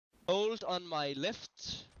Hold on my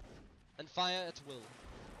left and fire at will.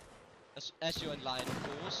 As you're in line, of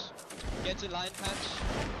course. Get in line,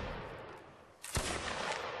 patch.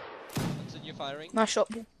 Continue firing. Nice shot.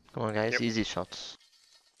 Come on, guys, easy shots.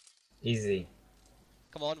 Easy.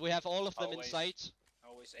 Come on, we have all of them in sight.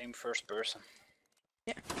 Always aim first person.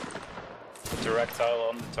 Yeah. Projectile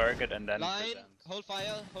on the target and then Line, present. hold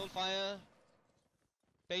fire.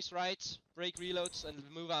 Base right, break reloads and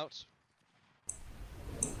move out.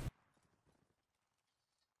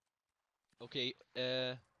 Okay,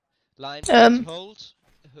 line, hold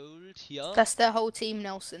here. That's their whole team,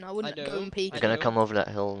 Nelson. I wouldn't go and peek. They're gonna come over that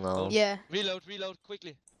hill now. Yeah. Reload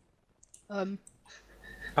quickly.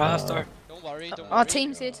 Star. Don't worry, Our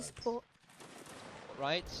team's here to support.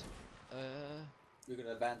 Right. We're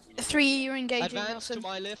gonna advance. 3, you're engaging, Advance Nelson. to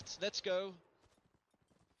my left. Let's go.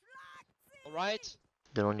 All right.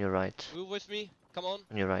 They're on your right. Move with me. Come on.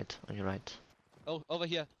 On your right. On your right. Oh, over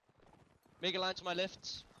here. Make a line to my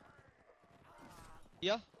left.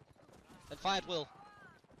 Here. And fire at will.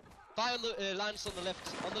 Fire on the lines on the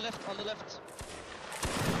left. On the left.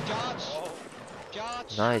 Charge.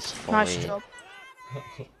 Charge. Nice for Nice me. job.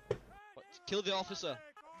 Kill the officer.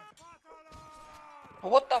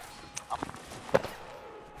 What the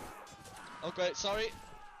Okay, sorry.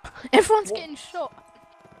 Everyone's getting shot.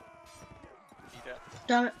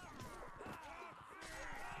 Damn it.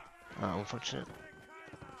 Unfortunate.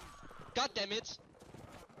 God damn it.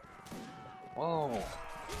 Whoa.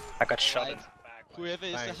 I got shot in Right. the back. Whoever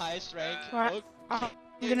is the highest rank. Right. I'm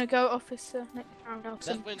gonna go officer next round,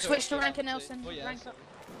 Nelson. Switch to rank, Nelson. Oh, yeah, Rank up.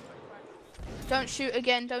 Don't shoot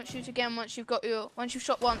again. Don't shoot again once you've got your. Once you've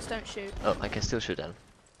shot once, don't shoot. Oh, I can still shoot then.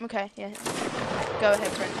 Okay, yeah. Go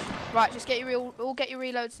ahead, French. Right, just get your all get your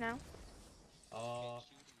reloads now. Oh.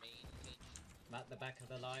 I'm at the back of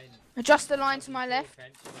the line. Adjust the line to my left.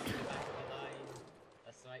 French, I'm at the back of the line.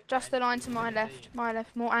 That's right, Adjust the French, line to my easy. left. My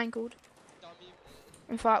left, more angled. Dummy.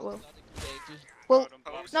 In fact, will. Not engaged. Well,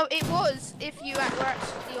 no, it was if you were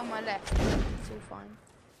actually on my left. It's all fine.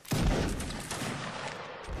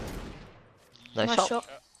 Nice shot.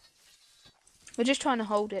 We're just trying to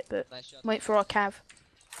hold it, but Nice shot. wait for our cav.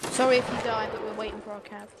 Sorry if you die, but we're waiting for our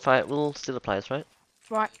cav. Fire will still applies, right?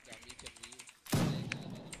 Right, Dummy, can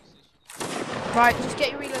we right, just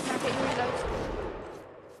get your reloads now, get your reloads.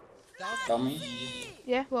 Dummy.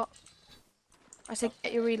 Yeah, what? I said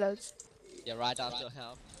get your reloads. Yeah, right after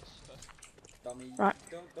help. Dummy. Right.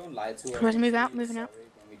 Don't lie to us. Let's move out, You're moving out. sorry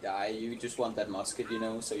when we die, you just want that musket, you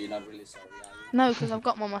know, so you're not really sorry, are you? No, because I've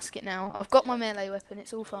got my musket now. I've got my melee weapon,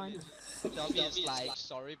 it's all fine. Dummy is like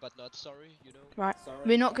sorry but not sorry, you know. Right, Sorry.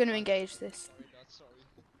 we're not going to engage this. Sorry, not sorry.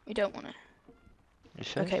 We don't want to. You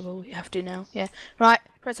sure? Okay, well, we have to now. Yeah. Right,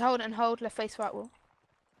 press hold and hold, left face, right wall.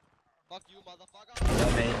 Fuck you, motherfucker.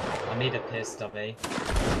 Dummy. I need a piss, dummy.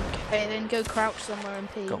 Okay, then go crouch somewhere and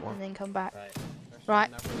pee, Got one. and then come back. Right. Right.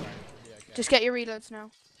 Just get your reloads now.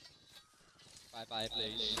 Bye bye,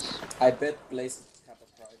 please. I bet Blaze have a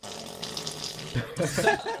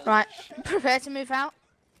pride. Right, prepare to move out.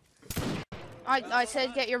 I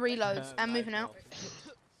said get your reloads and moving out.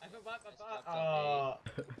 Oh.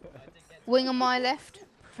 Wing on my left.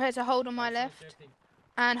 Prepare to hold on my left.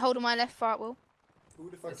 And hold on my left, right wall. Who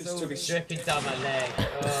the fuck It's just all took a shit? dripping down my leg.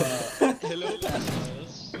 Oh. Hello,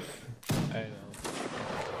 passengers. I know.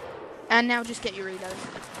 And now just get your reloads.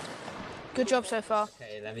 Good job so far.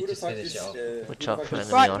 Okay, let me Who the just fuck finish just, it off. Watch who out the for fuck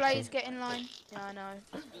just- enemy Right, archer. Blaze, get in line. Yeah, I know.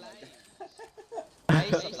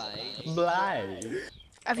 Blade.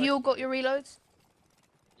 Have you all got your reloads?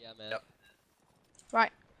 Yeah, man. Yep.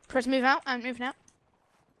 Right, press move out and moving out.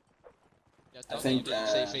 Yeah, I Dummy think, didn't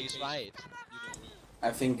say face right. You know.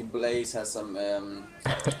 I think Blaze has some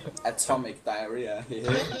atomic diarrhea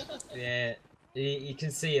here. Yeah, you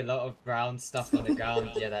can see a lot of brown stuff on the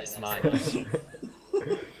ground. Yeah, that's mine.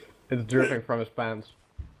 It's dripping from his pants.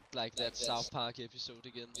 Like that South Park episode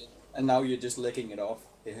again. And now you're just licking it off.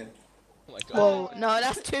 Yeah. Oh my god. Whoa, no,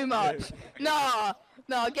 that's too much. No,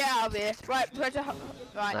 get out of here. Right, press a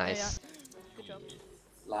right. Nice. Yeah. Good job.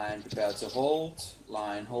 Line prepare to hold.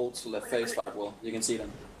 Line hold to left face right wall. You can see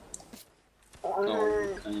them. Oh,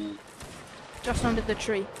 Just under the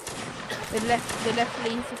tree. The left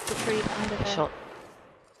leaf of the tree under there. Shot.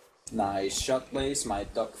 nice shot, Blaze, my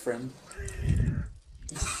duck friend.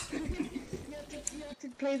 To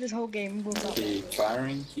play this whole game without. Keep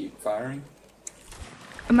firing, keep firing.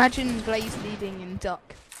 Imagine Blaze leading in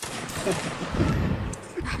duck.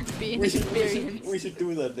 That'd be an experience. We should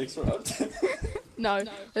do that next round. No,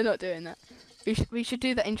 they're not doing that. We should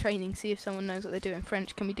do that in training. See if someone knows what they do in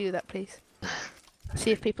French. Can we do that, please?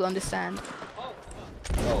 See if people understand.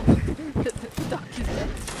 Oh. The duck is dead.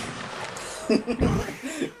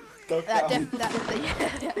 Duck That down.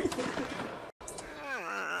 yeah.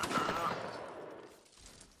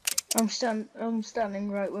 I'm standing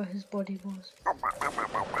right where his body was.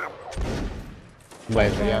 Wait,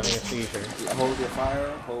 are you having a seizure? Hold your fire,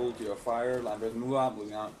 hold your fire. Linebacker, move out,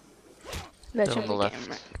 moving out. Legend on the be getting left.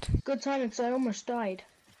 wrecked. Good timing, because I almost died.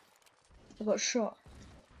 I got shot.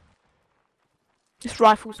 Just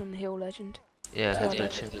rifles on the hill, Legend. Yeah, So he's yeah.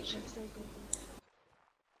 glitching.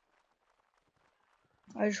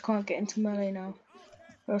 I just can't get into melee now,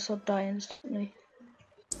 or else I'll die instantly.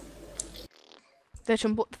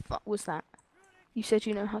 Legend, what the fuck was that? You said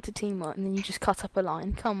you know how to teamwork and then you just cut up a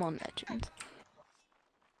line. Come on, Legend.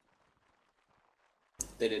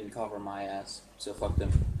 They didn't cover my ass, so fuck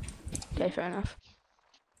them. Okay, fair enough.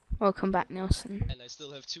 Welcome back, Nelson. And I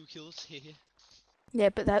still have 2 kills. Hehe. Yeah,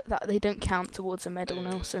 but that they don't count towards a medal,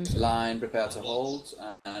 Nelson. Line, prepare to hold,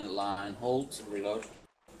 and line, hold, reload.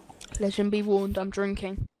 Legend, be warned, I'm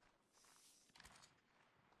drinking.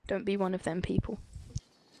 Don't be one of them people.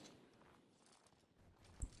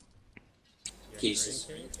 Jesus.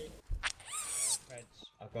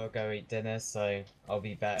 I've got to go eat dinner, so I'll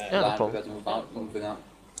be back. Yeah, no Line, problem. prepare to move out, moving out.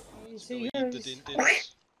 So eat the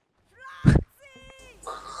din-dins.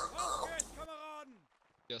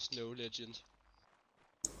 Just no, Legend.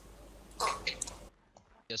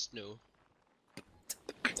 Just no.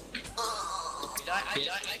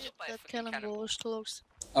 That cannonball is close.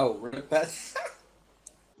 Oh, rip that.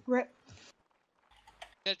 Rip,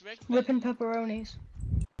 Get wrecked, ripping pepperonis.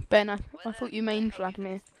 Ben, I thought you mained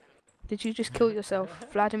Vladimir. Did you just kill yourself?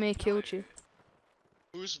 Vladimir killed you.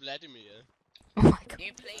 Who's Vladimir? Oh my god.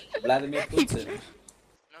 Vladimir Putin.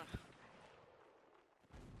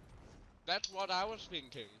 That's what I was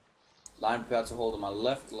thinking. Line, prepare to hold on my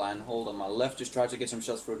left. Line, hold on my left. Just try to get some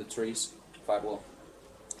shots through the trees. Fight well.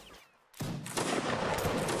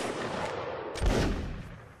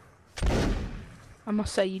 I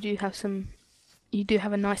must say, you do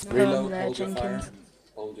have a nice perm Reload, there, hold your fire. Jenkins.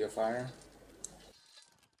 Hold your fire.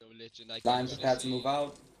 No, Legend, I Line, can't prepare to see. move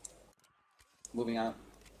out. Moving out.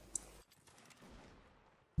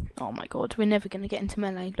 Oh my god, we're never gonna get into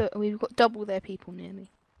melee. Look, we've got double their people near me.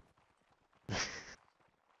 We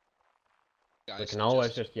Guys, can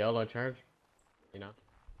always just YOLO charge. You know?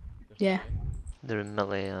 Just Yeah. They're in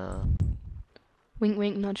melee, Wink,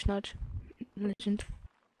 wink, nudge, nudge. Legend.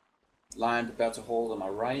 Line, prepare to hold on my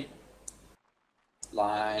right.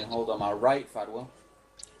 Line, hold on my right. Fight well.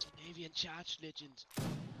 Scandinavian charge, Legend.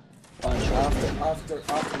 Punch after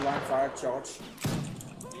line fire. Charge.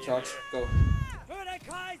 Charge. Go.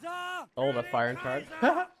 Hold the fire in charge.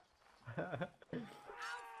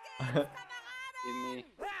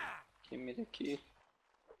 Give me the key.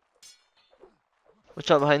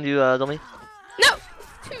 Watch out behind you, dummy. No!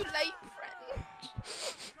 Too late,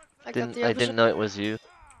 friend. I didn't know it was you.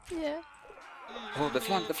 Yeah. Oh, the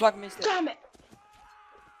flag missed it. Damn it!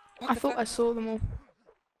 I thought I saw them all.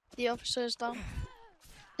 The officer is down.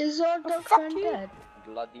 Is our dog friend dead?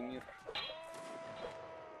 Vladimir.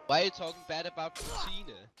 Why are you talking bad about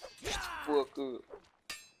Putin? Fuck you.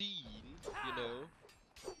 Putin, you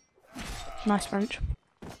know, Nice French.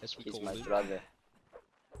 as we He's call my him. brother.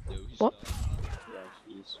 No, he's What? not. Yeah,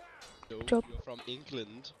 he is. No, Job. you're from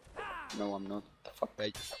England. No, I'm not. The fuck?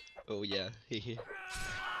 Right. Oh yeah, hehe.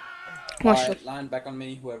 What's Alright, line back on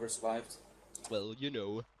me. Whoever survived. Well, you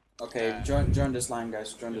know. Okay, join this line,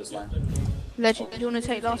 guys. Join this line. Legend, do you want to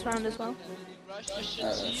take last round as well?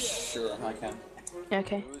 Sure, I can. Yeah,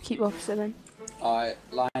 okay. Keep officer then. Alright,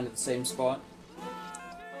 line at the same spot.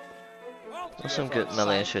 That's some good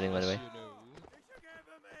melee shooting, by the way.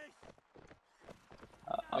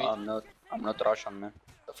 I'm not Russian, man.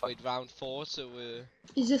 The fuck? Wait, round 4, so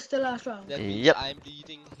Is this the last round? that means Yep. I'm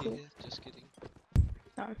leading. Hehe, just kidding.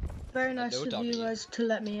 Very nice no of you dummy. guys to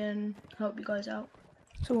let me in, help you guys out.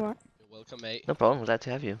 It's alright. You're welcome, mate. No problem, glad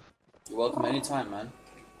to have you. You're welcome anytime, man.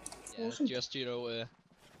 Yeah, Awesome. just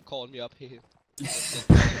call me up here.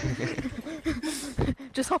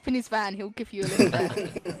 Just hop in his van, he'll give you a lift there.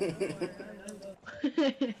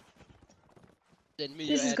 Send me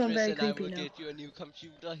This your has gone address very and I creepy will now. get you a new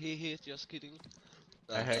computer. Hehe, just kidding.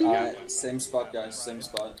 Alright, same spot, guys. Same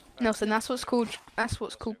spot. Nelson, that's what's called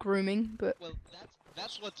grooming, but Well,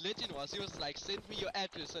 that's what Legend was. He was like, send me your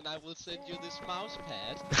address and I will send you this mouse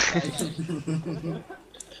pad.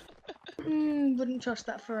 Wouldn't trust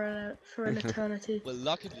that for an eternity. Well,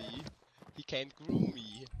 luckily, he can't groom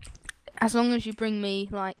me. as long as you bring me,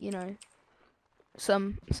 like, you know,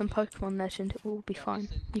 some Pokemon Legend, it will be fine.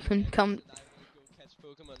 You can come. And I will go catch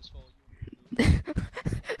Pokemons for you.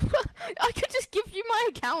 I could just give you my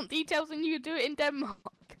account details and you could do it in Denmark.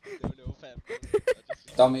 No, fam.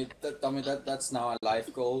 Tommy, that's now a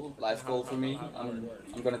life goal. Life goal for me. I'm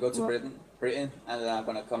gonna go to Britain, and then I'm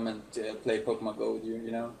gonna come and play Pokemon Go with you.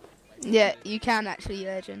 You know. Yeah, you can actually,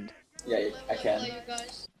 Legend. Yeah, I can.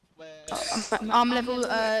 I'm level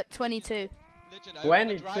 22.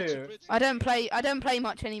 22. I don't play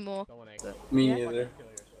much anymore. Me Yeah. neither.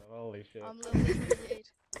 Holy shit. I'm level 28.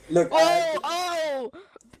 Look,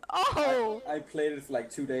 Oh! I played it for like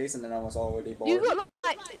 2 days, and then I was already bored. You got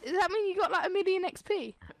like, does that mean you got like 1,000,000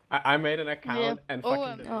 XP? I made an account and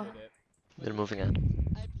fucking deleted it. They're moving on.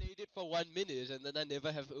 I played it for 1 minute and then I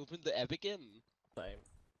never have opened the app again. Same.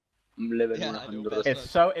 I'm level Yeah, I know 100. that. It's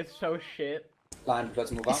so shit. Lion,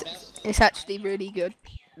 let's move on. It's actually really good.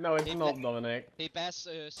 No, it's not, Dominic. Hey Bass,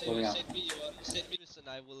 send me this and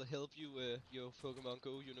I will help you your Pokemon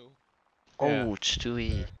Go, you know. Yeah. Oh,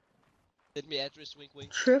 Stewie. Send me address, wink wink.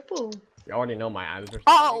 Triple. You already know my address.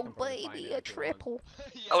 Oh, You can probably find baby, it a if you want. triple.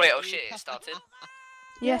 Yeah, Oh wait, oh dude. shit, it started.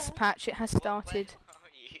 Yes, Patch, it has started.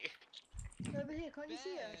 Over here, can't you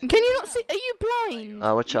see it? Can you not see? Are you blind?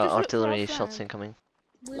 Watch You out, just look artillery far shots down. incoming.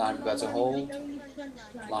 Lion prepared to hold.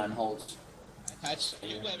 Lion holds. Patch, are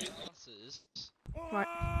you wearing glasses? Right.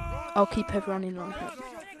 I'll keep everyone in line.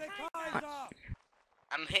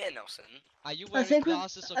 I'm here, Nelson. Are you I wearing think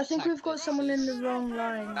glasses? I think we've got someone in the wrong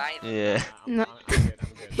line. Bye. Yeah. No. I'm good.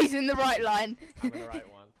 He's in the right line. I'm in the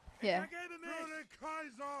right one. Yeah.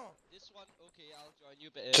 This one, okay, I'll join you.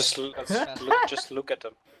 But, Just look at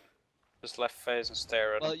them. Just left face and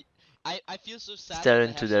stare at well, them. I feel so sad. Stare that I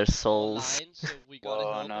into have their such small souls. lines, so we gotta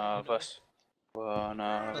help One them, of us. One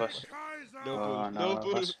of us. No bull, One no of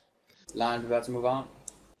bull. us. Lion prepared to move on.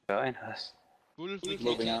 Join us. Bull, we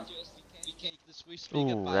Moving can't out. we can't disrespect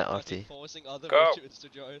Ooh, by that fucking arty. forcing other Go. regiments to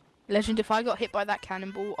join. Legend, if I got hit by that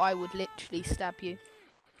cannonball, I would literally stab you.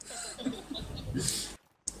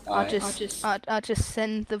 I'll just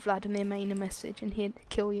send the Vladimir Main a message and he'd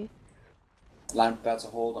kill you. Lion prepared to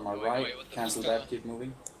hold on my Wait, right. wait, what the Cancel fuck? that. Keep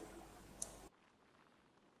moving.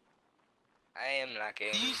 I am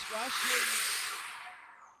lagging.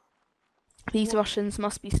 These Russians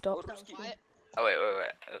must be stopped. Oh wait.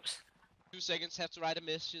 Oops. 2 seconds, have to write a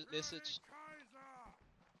message.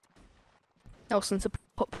 Nelson's a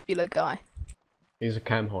popular guy. He's a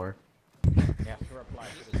cam whore. He has to reply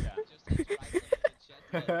to the chat. Just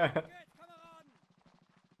have to write something in chat.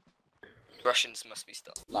 Russians must be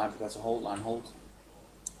stopped. Lion prepared to hold. Lion hold.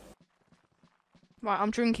 Right,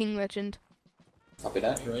 I'm drinking, Legend. Copy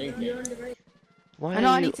that. Why I know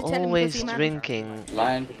I are you need to tell him always because he drinking?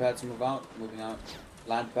 Lion prepared to move out. Moving out.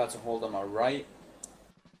 Lion prepared to hold on my right.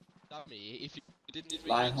 Dummy, if you didn't drink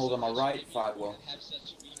Lion it hold so on my much, right. you Fight well. wouldn't have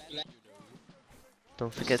such a weak flag, you know.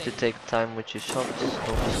 Don't forget to take time with your shots.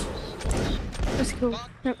 That's cool.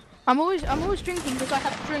 No, I'm always drinking because I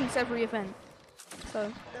have drinks every event.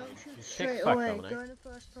 So Don't shoot You sick straight fuck, away. Dominic. Go in the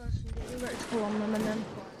first person, get your reticle on them, and then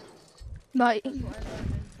fight. like, That's what I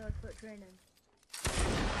learned in third foot training.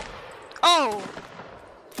 oh,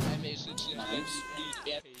 I message you. Nice.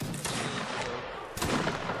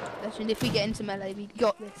 Legend, if we get into melee, we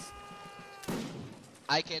got this.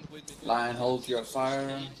 I can't win with you. Lion hold your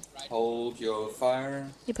fire. Hold your fire.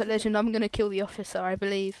 Yeah, but Legend, I'm gonna kill the officer, I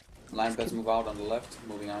believe. Lion prepared to move out on the left.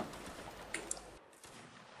 Moving out.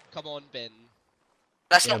 Come on, Ben.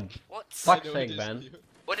 That's Yeah. not. What? Fuck's I know sake, it is Ben. you.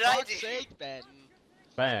 What did I Fuck's do? sake, Ben.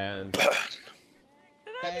 Ben.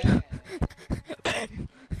 Ben.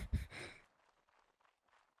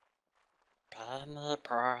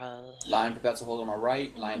 Lion prepared to hold on my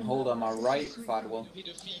right. Lion hold on my right. Fight well.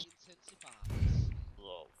 Pedophilia intensifies.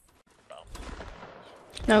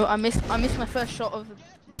 No, I missed my first shot of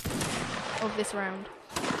this round.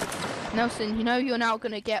 Nelson, you know you're now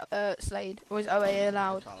gonna get slayed, or is OA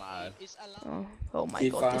allowed? It's allowed. Oh my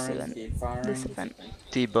Keep god, this firing. event. Keep firing. This event.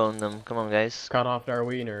 T-bone them. Come on, guys. Cut off their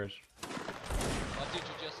wieners. What did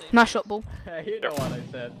you just say? Nice shot, ball. You know what I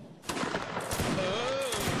said.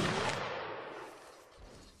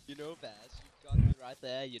 You know, Baz, you got me right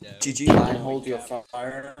there, you know. GG. Lion hold your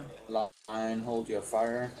fire. Lion hold your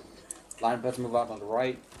fire. Lion prepared to move out on the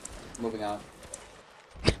right. Moving out.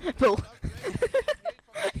 Ball.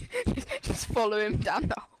 Just follow him down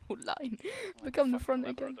the whole line. Become the front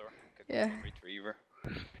again. Yeah. Retriever.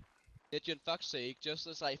 Legend, fuck's sake, just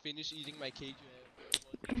as I finish eating my cake,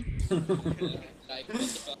 you have like, what the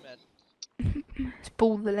fuck, man? It's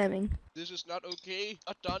Ball the Lemming. This is not okay.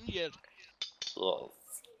 Not done yet.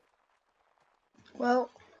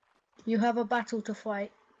 Well, you have a battle to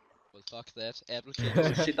fight. Well, fuck that. Apple cake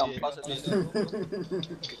is a Shit on shit, positive. you know.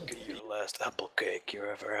 Give you the last apple cake you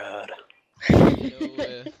ever had. You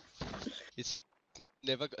know, it's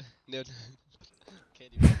never can't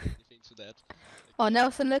even say anything to that. Oh,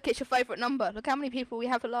 Nelson, look, it's your favourite number. Look how many people we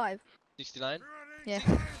have alive. 69? Yeah.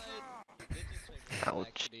 Ouch.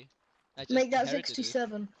 Actually. I just Make that inherited it.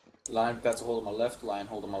 67. Line, that's hold on my left. Line,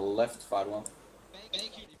 hold on my left. Fight one.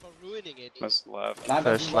 Thank you for ruining it. Must left. Line,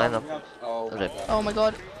 First move line out, up. move out. Oh my Rip. god. Oh my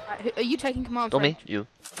god. Are you taking command? Don't me, French? you.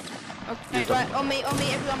 Okay, You right, on me,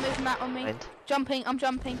 everyone move Matt on me. Mind. Jumping, I'm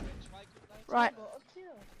jumping. Right,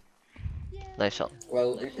 Nice shot.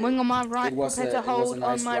 Well, wing on my right, it was prepare a- to it was a hold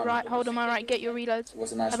nice on my run. right, hold on my right, get your reloads. it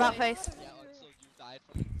was a nice About run. face. Yeah, until you died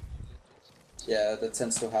from Yeah, that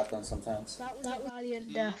tends to happen sometimes. That was a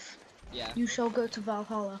valiant death. Yeah. You shall go to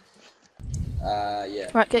Valhalla. Yeah,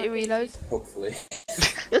 Right, get your reloads. hopefully.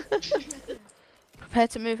 Prepare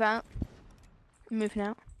to move out. I'm moving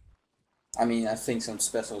out. I mean, I think some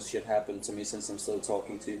special shit happened to me since I'm still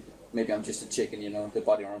talking to you. Maybe I'm just a chicken, you know, the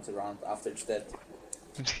body runs around after it's dead.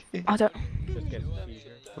 I don't.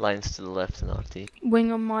 Lines to the left and RT.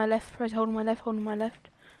 Wing on my left, press hold on my left, hold on my left.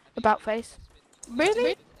 About face.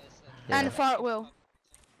 Really? Yeah. And fire at will.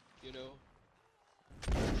 You know.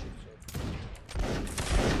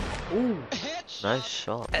 Ooh. Headshot! Nice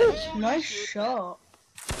shot. Nice shot.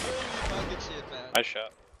 Fucking shit, man. Nice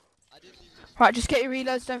shot. I didn't even Right, just get your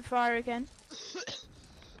reloads, don't fire again.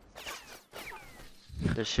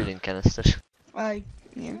 They're shooting canister.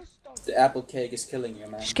 Yeah. The apple cake is killing you,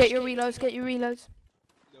 man. Just get your reloads, get your reloads.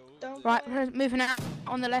 know. Right, moving out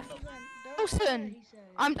on the left. Wilson!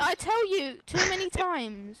 I tell you too many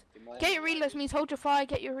times. Get your reloads means hold your fire,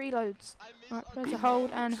 get your reloads. Right, press to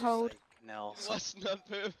hold and hold. It Nelson. wasn't on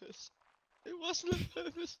purpose. It wasn't on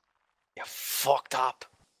purpose. You fucked up.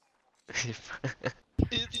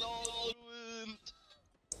 It's all ruined.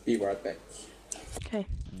 Be right back. Okay.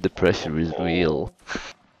 The pressure is real.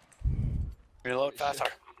 Reload faster.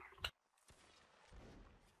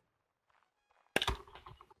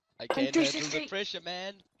 I can't handle the 360. pressure,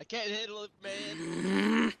 man. I can't handle it,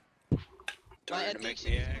 man. My Trying to make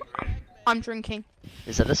addiction me is angry. I'm drinking.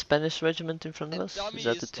 Is that a Spanish regiment in front of And us? dummy Is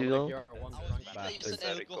that the is 2-0? You're one Our drunk leader is bastard. an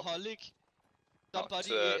Very cool. alcoholic. Not,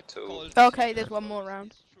 Somebody two. called. Okay, there's one more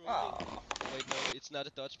round. Wait, no, it's not a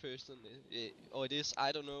Dutch person. Or it is.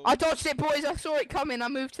 I don't know. I dodged it, boys. I saw it coming. I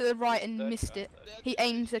moved to the right and missed it. He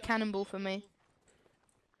aimed a cannonball for me.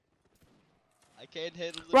 I can't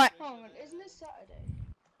handle the Right. pressure. Hang on, isn't this Saturday?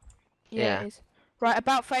 Yeah, Yeah. it is. Right,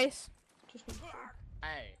 about face. Just make sure.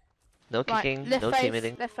 Hey. No Right, kicking, left no face,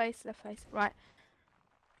 teammating. left face, left face. Right.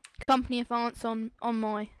 Company advance on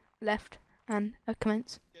my left and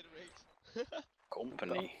commence. Get raked.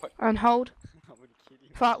 Company. And hold.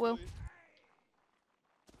 Fart will.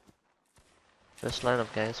 First line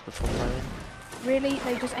up, guys, before firing. Really?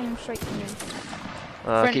 They just aim straight for me.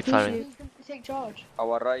 Keep who's firing. you? Take charge.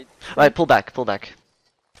 Our right. Right, pull back, pull back.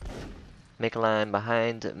 Make a line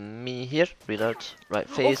behind me here. Reload. Right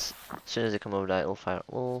face. As soon as they come over that, I'll fire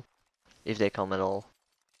at will. If they come at all.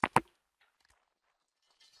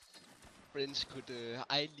 Friends, could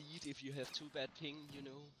I lead if you have too bad ping, you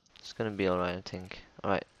know? It's gonna be alright, I think.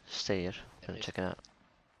 Alright, stay here. Gonna Okay. check it out.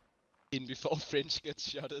 In before French gets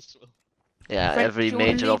shot as well. Yeah, French, every do you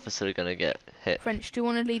wanna major lead? officer gonna get hit. French, do you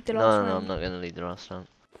want to lead the No, last no, no, I'm round? not gonna lead the last round.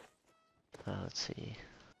 Let's see.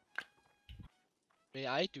 May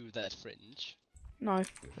I do that, French? No.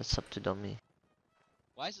 That's up to Dummy.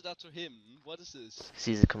 Why is it up to him? What is this? 'Cause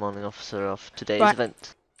he's the commanding officer of today's Right.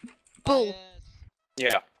 event. Bull,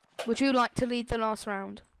 Yes. Yeah. would you like to lead the last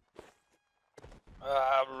round?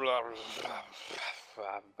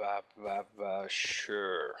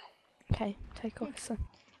 Sure. Okay, take off, son.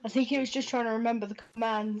 I think he was just trying to remember the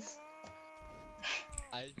commands.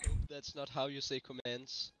 I hope that's not how you say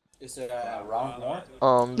commands. Is there a round more?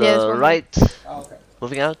 On Yeah, there's the one more. right, Oh, okay.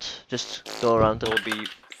 moving out, just go around Will it. be Boys,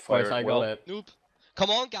 fired I well. got it. Noob. Come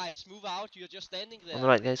on, guys, move out. You're just standing there. On the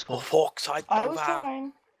right, guys, go. Oh fuck's sake, I was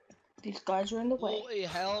trying. These guys are in the way. Holy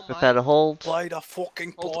hell, Prepare to mate. hold. Play the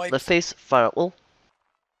fucking Hold. pipes. Left face, fire at will.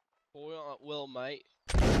 Well, mate.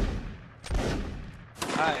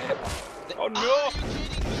 Aye. Oh Are no! you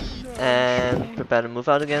kidding me? And prepare to move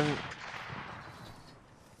out again.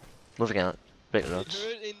 Moving out. Break the It roads.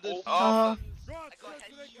 hurt in the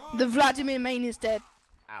The Vladimir main is dead.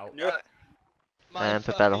 Ow. Yeah. my And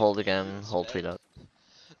prepare to fucking hold again. feet, Hold man. 3 out.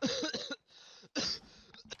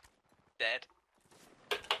 Dead.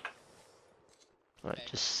 Right,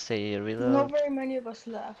 just say Not reload. very many of us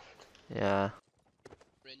left. Yeah.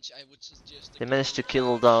 French, I would suggest. They managed to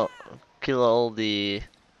kill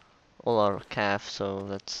all our calf, so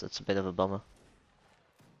that's a bit of a bummer.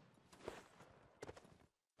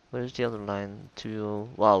 Where's the other line?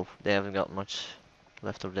 Wow, they haven't got much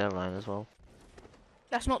left of their line as well.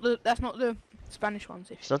 That's not the Spanish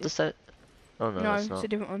ones. If It's not the set. Oh no, No, that's it's not. a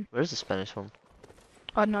different one. Where's the Spanish one?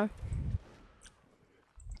 I don't know.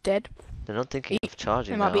 Dead. They're not thinking of They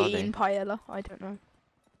charging might that, be are eating they? paella. I don't know.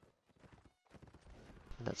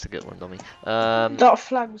 That's a good one, dummy. That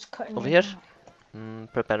flag was cutting Over me here.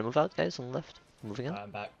 out. Prepare to move out, guys, on the left. Moving on.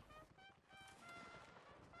 I'm back.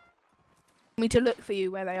 Me to look for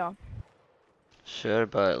you where they are. Sure,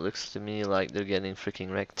 but it looks to me like they're getting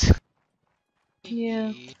freaking wrecked.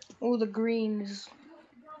 Yeah. All the green is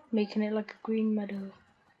making it like a green meadow.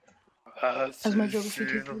 As my geography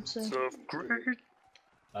teacher would say.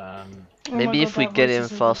 Oh my Maybe God, if we that get voice in is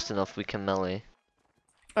so fast enough, we can melee.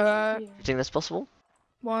 Uh, good. You think that's possible?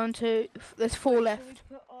 1, 2. There's 4 left.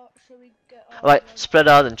 Shall we get our, Alright, spread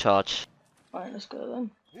out and charge. Alright, let's go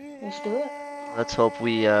then. Let's do it. Let's hope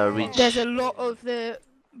we reach. There's a lot of the.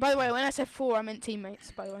 By the way, when I said 4, I meant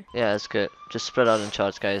teammates. By the way. Yeah, that's good. Just spread out and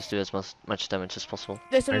charge, guys. Do as much damage as possible.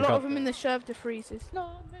 There's a I lot got of them in the serve de freezes.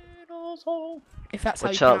 If that's how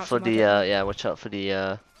you Watch out pronounce for them, I the don't know. yeah. Watch out for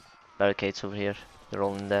the barricades over here. They're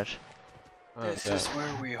all in there. This is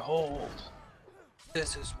where we hold.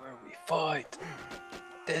 This is where we fight.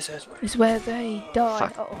 This is where. It's where they die.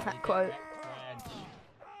 Fuck. Oh, that quote.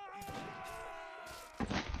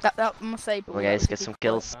 That must say. Come on, guys, get some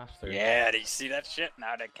kills. Yeah, do you see that shit?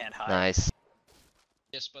 Now they can't hide. Nice.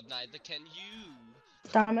 Yes, but neither can you.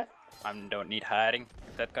 Damn it. I don't need hiding.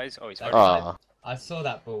 If that guy's always That hiding. Oh, guy- I saw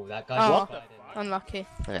that ball. That guy. Oh. slided. Unlucky.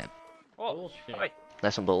 okay. Oh, oi.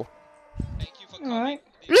 Nice one, bull. Thank you for coming. Alright.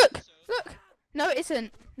 Look! Look! No, it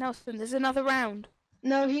isn't. Nelson, there's another round.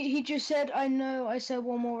 No, he just said, I know, I said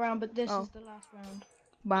one more round, but this Oh. is the last round.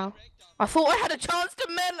 Wow. I thought I had a chance to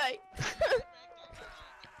melee!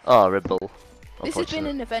 Oh, Red Bull. This has been Unfortunate.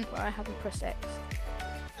 an event where I haven't pressed X.